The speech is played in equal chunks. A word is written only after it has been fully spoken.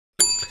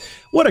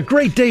What a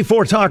great day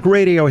for Talk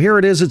Radio. Here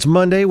it is. It's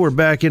Monday. We're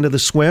back into the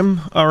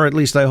swim, or at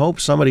least I hope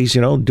somebody's,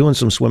 doing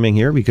some swimming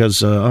here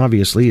because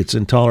obviously it's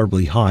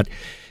intolerably hot.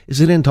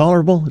 Is it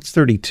intolerable? It's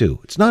 32.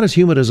 It's not as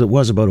humid as it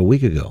was about a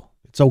week ago.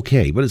 It's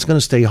okay, but it's going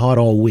to stay hot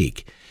all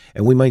week.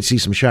 And we might see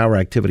some shower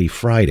activity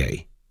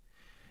Friday.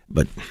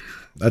 But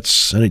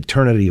that's an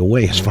eternity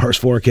away as far as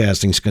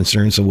forecasting is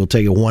concerned, so we'll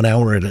take it 1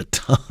 hour at a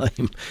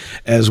time,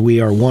 as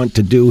we are wont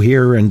to do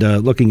here. And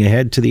looking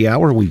ahead to the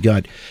hour, we've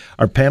got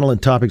our panel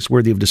and topics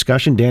worthy of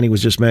discussion. Danny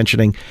was just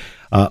mentioning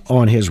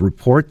on his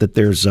report that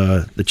there's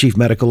the Chief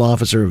Medical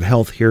Officer of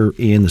Health here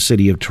in the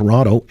city of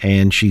Toronto,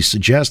 and she's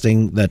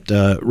suggesting that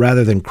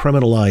rather than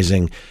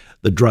criminalizing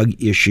the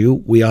drug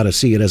issue, we ought to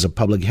see it as a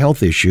public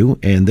health issue,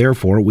 and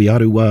therefore we ought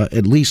to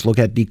at least look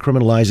at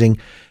decriminalizing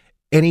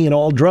any and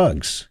all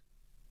drugs,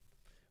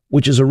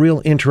 which is a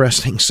real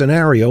interesting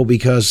scenario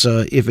because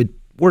if it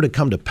were to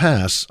come to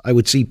pass, I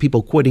would see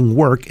people quitting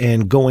work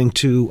and going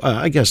to,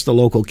 the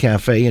local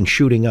cafe and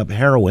shooting up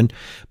heroin,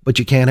 but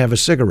you can't have a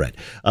cigarette.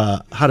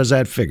 How does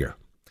that figure?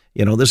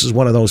 This is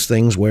one of those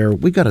things where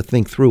we've got to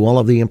think through all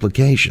of the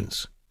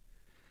implications.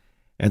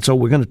 And so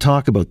we're going to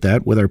talk about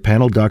that with our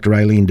panel. Dr.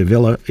 Eileen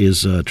Davila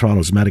is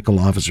Toronto's Medical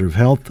Officer of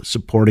Health,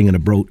 supporting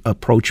an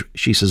approach,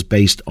 she says,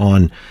 based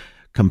on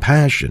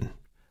compassion.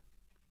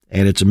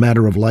 And it's a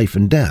matter of life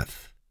and death.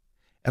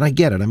 And I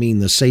get it. I mean,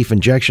 the safe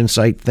injection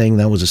site thing,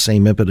 that was the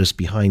same impetus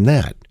behind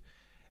that.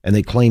 And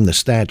they claim the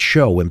stats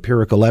show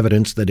empirical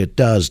evidence that it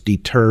does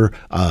deter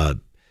the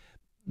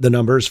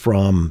numbers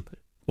from,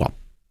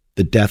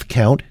 the death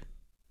count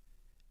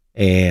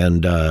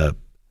and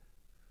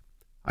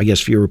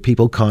fewer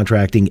people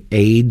contracting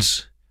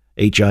AIDS,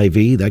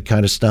 HIV, that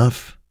kind of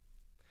stuff.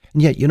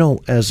 And yet,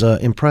 as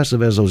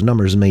impressive as those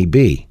numbers may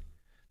be,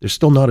 they're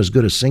still not as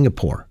good as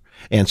Singapore.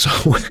 And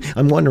so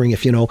I'm wondering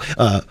if,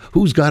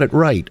 who's got it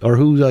right or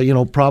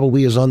who,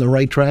 probably is on the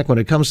right track when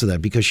it comes to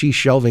that, because she's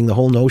shelving the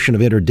whole notion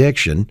of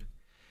interdiction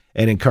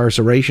and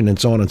incarceration and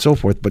so on and so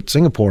forth. But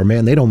Singapore,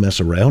 man, they don't mess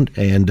around,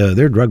 and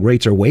their drug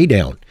rates are way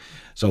down.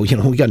 So,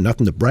 we got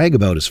nothing to brag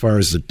about as far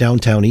as the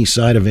downtown east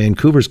side of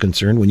Vancouver's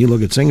concerned. When you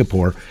look at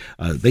Singapore,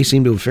 they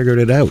seem to have figured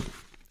it out.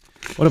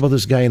 What about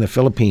this guy in the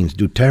Philippines,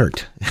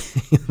 Duterte?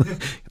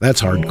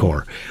 That's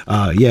hardcore.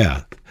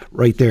 Yeah.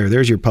 Right there.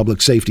 There's your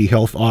public safety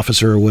health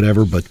officer or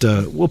whatever. But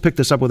we'll pick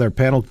this up with our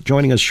panel.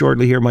 Joining us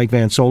shortly here, Mike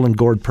Van Solen,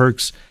 Gord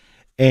Perks,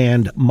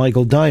 and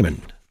Michael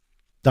Diamond.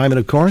 Diamond,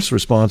 of course,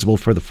 responsible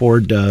for the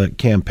Ford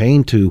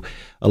campaign to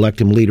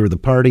elect him leader of the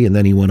party, and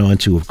then he went on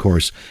to, of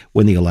course,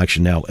 win the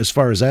election. Now, as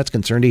far as that's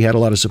concerned, he had a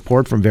lot of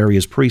support from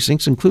various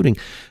precincts, including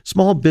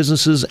small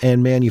businesses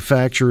and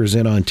manufacturers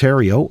in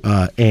Ontario.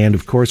 And,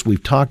 of course,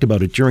 we've talked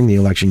about it during the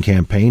election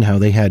campaign, how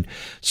they had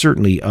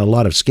certainly a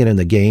lot of skin in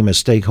the game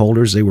as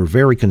stakeholders. They were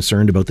very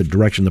concerned about the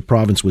direction the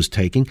province was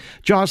taking.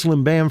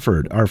 Jocelyn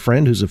Bamford, our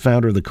friend, who's the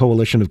founder of the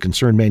Coalition of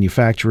Concerned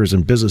Manufacturers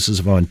and Businesses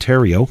of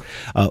Ontario,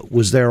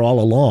 was there all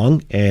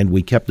along, and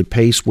we kept the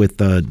pace with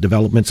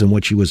developments in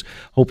what she was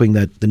hoping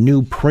that the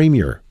new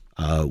premier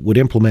would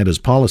implement as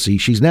policy.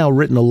 She's now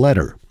written a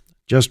letter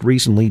just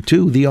recently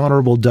to the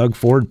Honourable Doug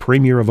Ford,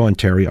 Premier of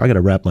Ontario. I got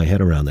to wrap my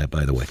head around that,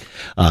 by the way.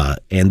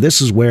 And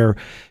this is where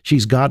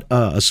she's got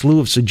a slew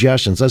of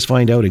suggestions. Let's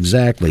find out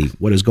exactly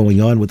what is going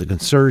on with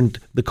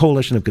the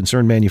Coalition of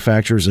Concerned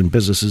Manufacturers and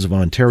Businesses of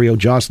Ontario.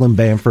 Jocelyn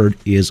Bamford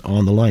is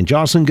on the line.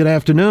 Jocelyn, good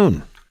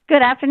afternoon.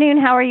 Good afternoon.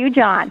 How are you,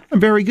 John? I'm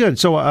very good.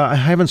 So I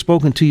haven't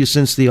spoken to you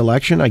since the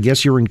election. I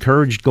guess you're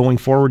encouraged going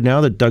forward now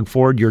that Doug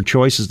Ford, your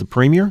choice, is the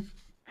premier?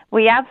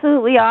 We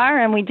absolutely are,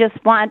 and we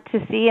just want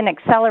to see an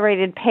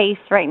accelerated pace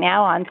right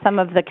now on some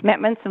of the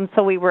commitments. And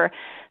so we were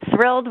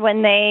thrilled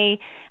when they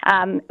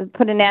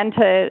put an end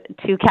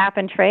to cap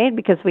and trade,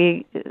 because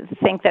we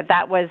think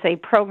that was a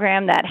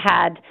program that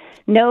had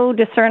no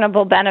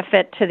discernible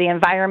benefit to the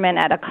environment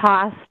at a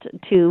cost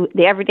to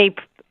the everyday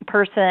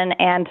person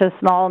and to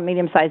small and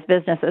medium-sized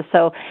businesses.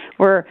 So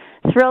we're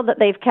thrilled that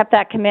they've kept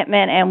that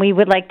commitment, and we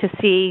would like to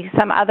see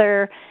some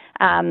other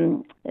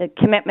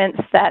commitments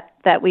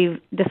that we've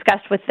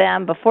discussed with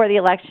them before the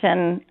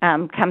election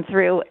come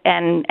through,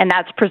 and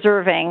that's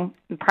preserving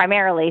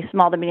primarily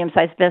small to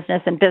medium-sized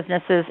business and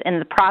businesses in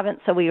the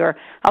province. So we were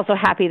also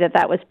happy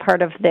that was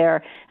part of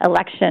their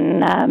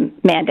election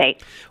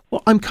mandate.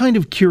 Well, I'm kind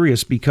of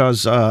curious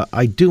because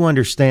I do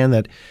understand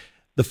that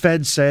the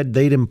Fed said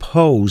they'd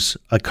impose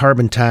a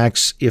carbon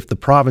tax if the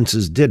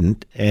provinces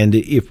didn't, and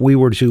if we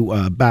were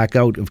to back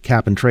out of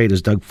cap and trade,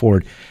 as Doug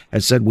Ford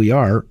has said we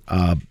are,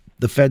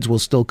 the feds will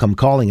still come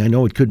calling. I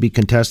know it could be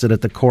contested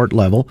at the court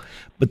level,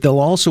 but they'll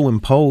also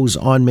impose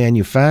on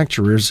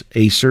manufacturers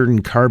a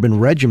certain carbon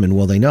regimen,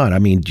 will they not? I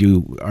mean,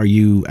 are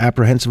you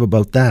apprehensive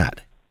about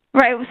that?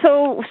 Right.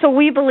 So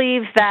we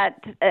believe that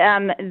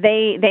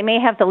they may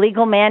have the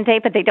legal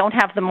mandate, but they don't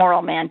have the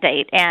moral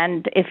mandate.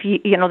 And if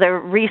the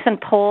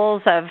recent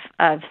polls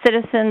of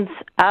citizens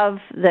of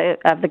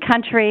the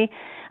country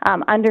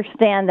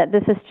understand that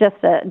this is just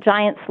a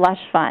giant slush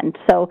fund.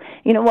 So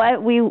you know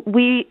what,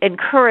 we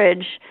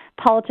encourage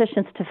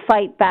politicians to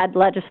fight bad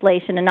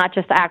legislation and not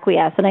just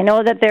acquiesce. And I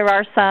know that there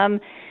are some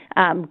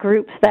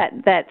groups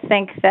that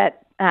think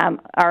that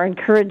are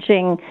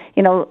encouraging,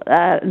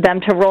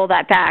 them to roll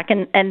that back,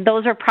 and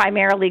those are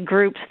primarily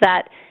groups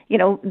that,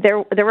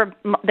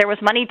 there was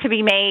money to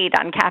be made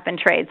on cap and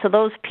trade. So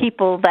those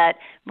people that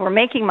were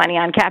making money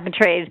on cap and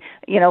trade,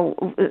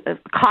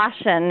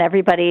 caution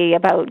everybody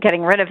about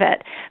getting rid of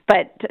it.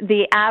 But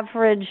the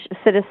average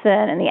citizen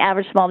and the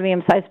average small to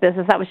medium-sized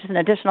business, that was just an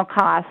additional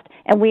cost,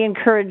 and we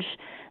encourage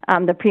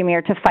the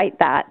Premier to fight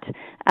that,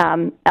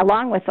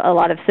 along with a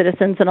lot of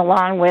citizens and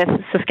along with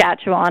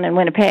Saskatchewan and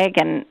Winnipeg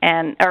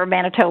and or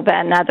Manitoba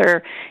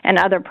and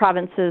other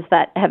provinces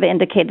that have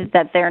indicated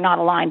that they're not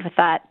aligned with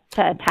that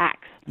tax.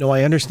 No,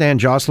 I understand,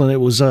 Jocelyn. It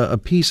was a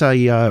piece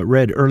I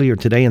read earlier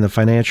today in the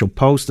Financial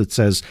Post that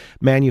says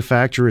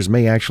manufacturers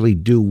may actually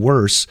do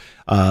worse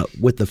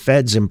with the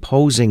feds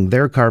imposing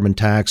their carbon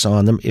tax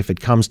on them, if it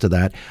comes to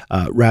that,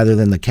 rather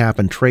than the cap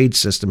and trade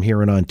system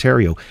here in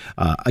Ontario.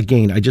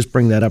 Again, I just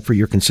bring that up for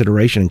your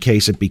consideration in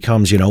case it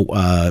becomes,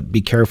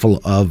 be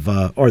careful of,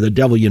 or the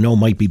devil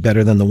might be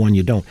better than the one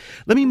you don't.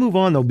 Let me move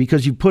on, though,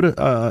 because you put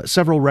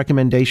several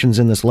recommendations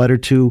in this letter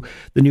to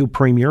the new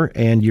Premier,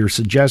 and you're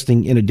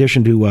suggesting, in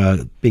addition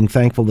to being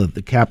thankful that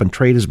the cap and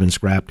trade has been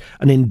scrapped,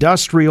 an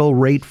industrial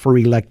rate for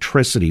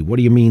electricity. What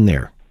do you mean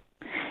there?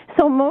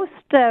 So most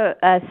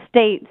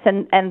states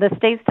and the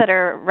states that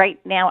are right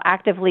now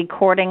actively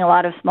courting a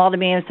lot of small to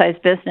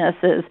medium-sized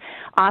businesses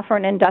offer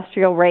an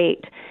industrial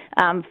rate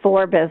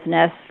for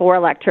business for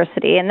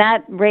electricity, and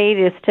that rate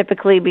is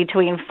typically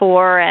between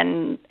 4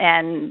 and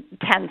 10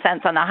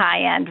 cents on the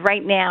high end.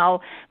 Right now,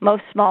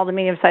 most small to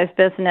medium-sized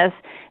business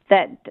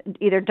that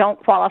either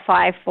don't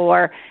qualify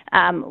for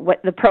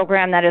what the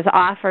program that is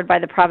offered by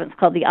the province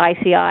called the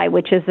ICI,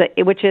 which is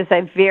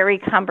a very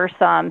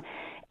cumbersome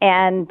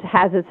and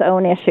has its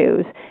own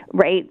issues,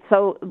 right?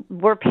 So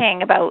we're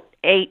paying about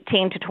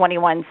 18 to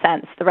 21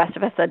 cents, the rest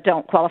of us that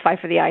don't qualify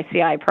for the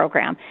ICI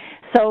program.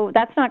 So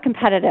that's not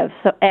competitive.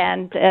 So,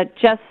 and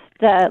just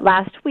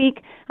last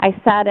week, I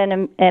sat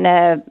in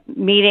a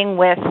meeting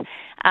with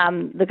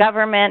the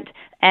government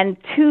and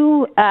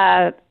two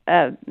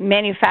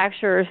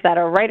manufacturers that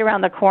are right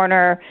around the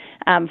corner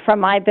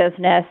from my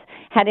business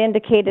had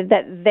indicated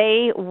that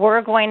they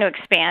were going to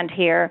expand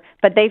here,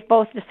 but they've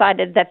both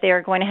decided that they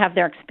are going to have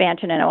their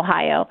expansion in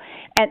Ohio,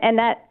 and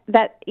that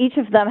each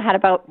of them had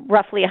about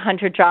roughly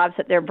 100 jobs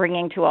that they're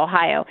bringing to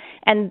Ohio.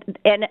 And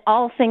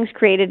all things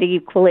created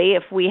equally,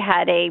 if we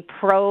had a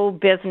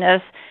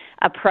pro-business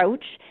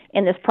approach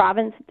in this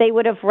province, they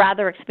would have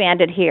rather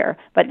expanded here,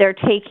 but they're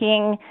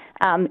taking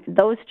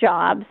those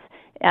jobs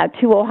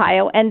to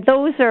Ohio, and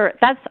those are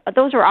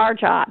our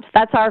jobs.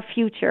 That's our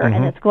future,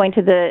 and it's going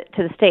to the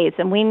states.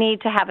 And we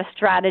need to have a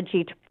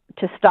strategy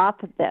to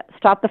stop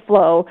the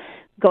flow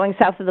going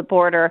south of the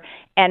border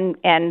and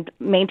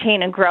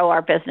maintain and grow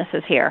our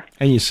businesses here.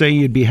 And you say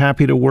you'd be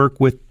happy to work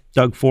with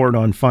Doug Ford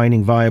on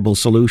finding viable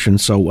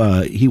solutions,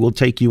 so he will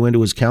take you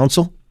into his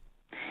council?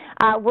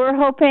 We're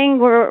hoping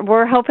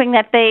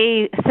that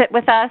they sit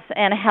with us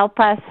and help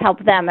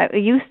them.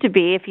 It used to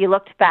be, if you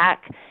looked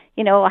back,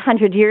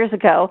 100 years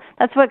ago,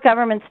 that's what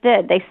governments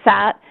did. They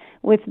sat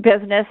with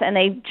business and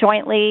they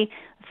jointly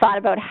thought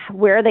about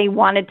where they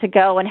wanted to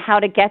go and how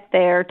to get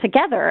there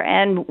together.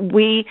 And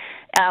we,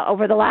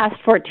 over the last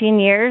 14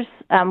 years,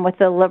 with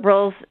the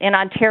Liberals in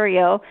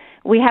Ontario,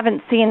 we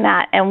haven't seen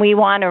that, and we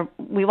want to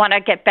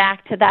get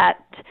back to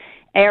that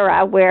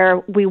era where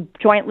we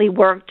jointly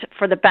worked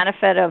for the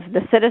benefit of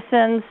the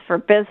citizens, for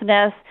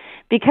business,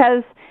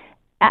 because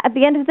at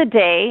the end of the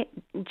day,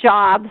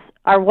 jobs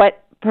are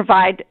what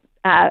provide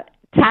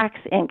tax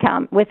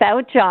income.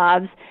 Without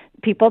jobs,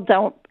 people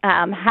don't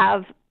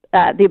have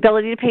the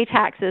ability to pay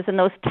taxes, and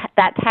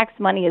that tax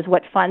money is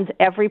what funds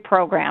every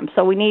program.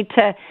 So we need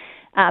to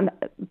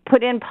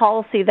put in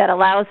policy that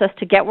allows us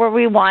to get where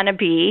we want to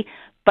be,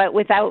 but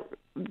without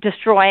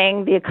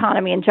destroying the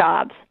economy and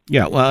jobs.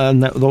 Yeah, well,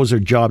 and those are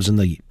jobs in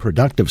the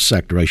productive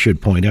sector, I should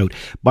point out.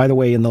 By the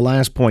way, in the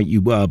last point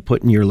you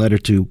put in your letter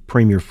to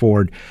Premier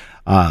Ford,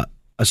 a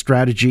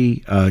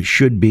strategy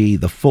should be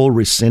the full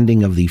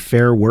rescinding of the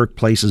Fair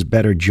Workplaces,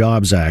 Better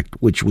Jobs Act,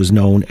 which was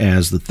known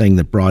as the thing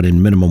that brought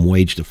in minimum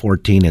wage to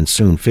 $14 and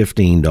soon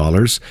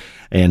 $15.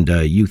 And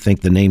you think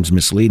the name's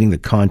misleading. The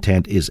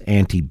content is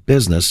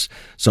anti-business.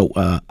 So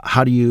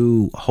how do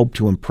you hope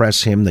to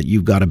impress him that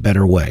you've got a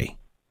better way?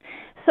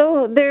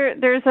 So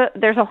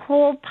there's a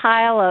whole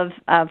pile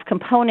of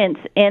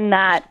components in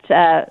that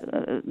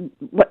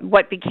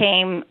what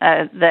became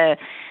that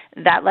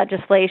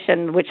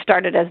legislation, which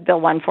started as Bill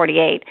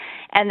 148,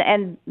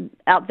 and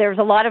there's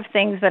a lot of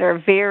things that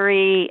are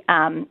very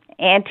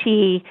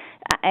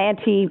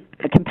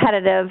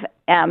anti-competitive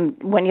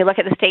when you look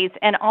at the states,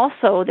 and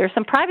also there's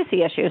some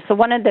privacy issues. So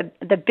one of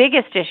the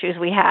biggest issues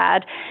we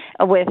had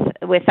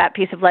with that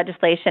piece of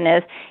legislation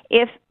is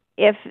if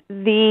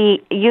a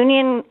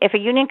union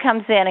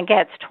comes in and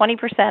gets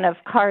 20% of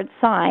cards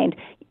signed,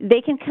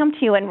 they can come to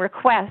you and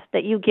request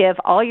that you give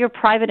all your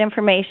private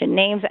information,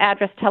 names,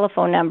 address,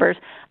 telephone numbers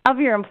of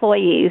your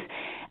employees,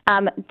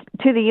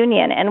 to the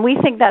union. And we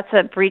think that's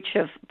a breach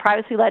of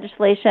privacy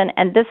legislation,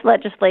 and this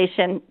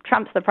legislation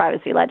trumps the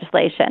privacy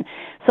legislation.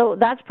 So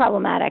that's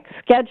problematic.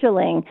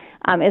 Scheduling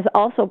is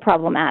also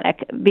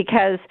problematic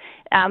because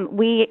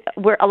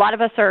we're a lot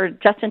of us are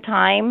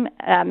just-in-time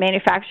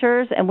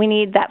manufacturers, and we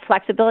need that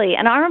flexibility.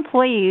 And our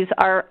employees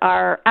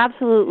are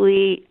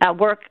absolutely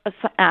work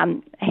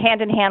hand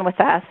in hand with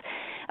us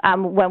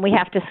when we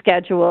have to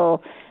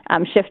schedule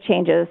shift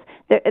changes.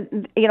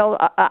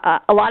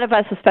 A lot of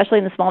us, especially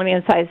in the small and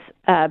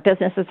medium-sized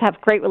businesses, have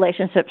great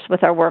relationships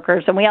with our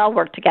workers, and we all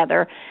work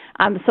together.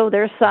 So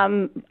there's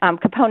some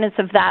components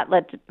of that,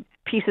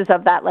 pieces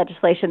of that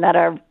legislation that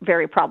are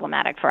very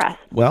problematic for us.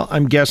 Well,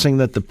 I'm guessing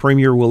that the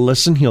Premier will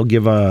listen. He'll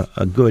give a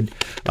good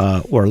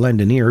or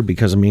lend an ear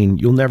because,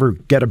 you'll never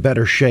get a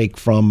better shake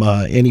from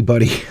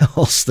anybody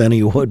else than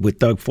you would with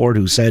Doug Ford,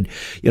 who said,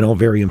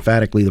 very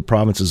emphatically the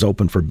province is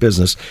open for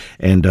business.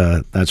 And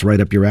that's right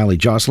up your alley.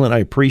 Jocelyn, I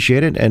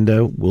appreciate it, and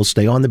we'll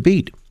stay on the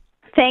beat.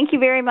 Thank you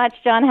very much,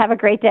 John. Have a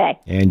great day.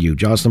 And you.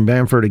 Jocelyn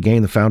Bamford,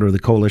 again, the founder of the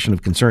Coalition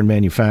of Concerned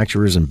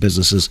Manufacturers and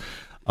Businesses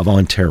of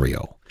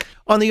Ontario.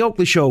 On the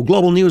Oakley Show,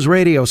 Global News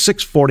Radio,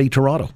 640 Toronto.